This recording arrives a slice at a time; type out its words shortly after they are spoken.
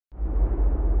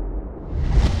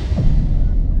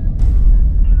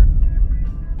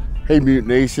Hey Mutant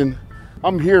Nation,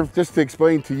 I'm here just to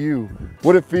explain to you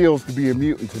what it feels to be a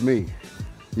mutant to me,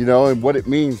 and what it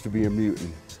means to be a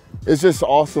mutant. It's just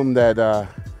awesome that,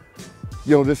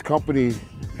 this company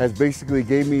has basically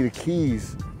gave me the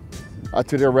keys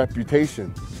to their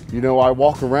reputation. I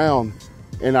walk around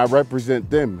and I represent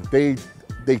them. They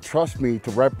trust me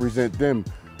to represent them,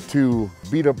 to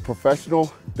be the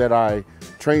professional that I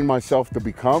trained myself to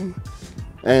become.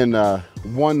 And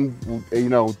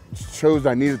shows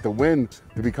I needed to win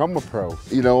to become a pro.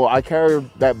 I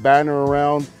carry that banner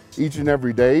around each and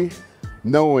every day,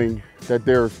 knowing that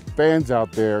there's fans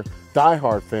out there,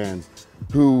 diehard fans,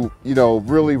 who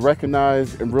really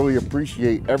recognize and really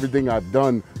appreciate everything I've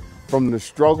done, from the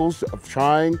struggles of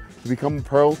trying to become a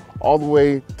pro all the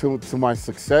way to my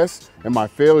success and my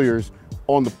failures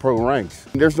on the pro ranks.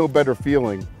 There's no better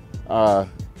feeling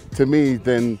to me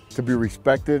than to be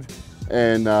respected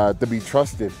and to be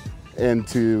trusted, and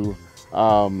to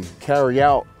carry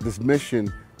out this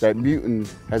mission that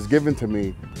Mutant has given to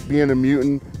me. Being a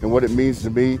mutant and what it means to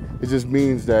me, it just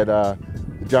means that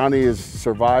Johnny is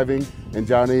surviving, and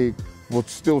Johnny will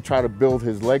still try to build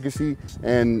his legacy,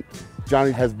 and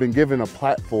Johnny has been given a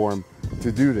platform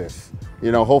to do this.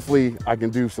 Hopefully I can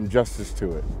do some justice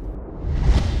to it.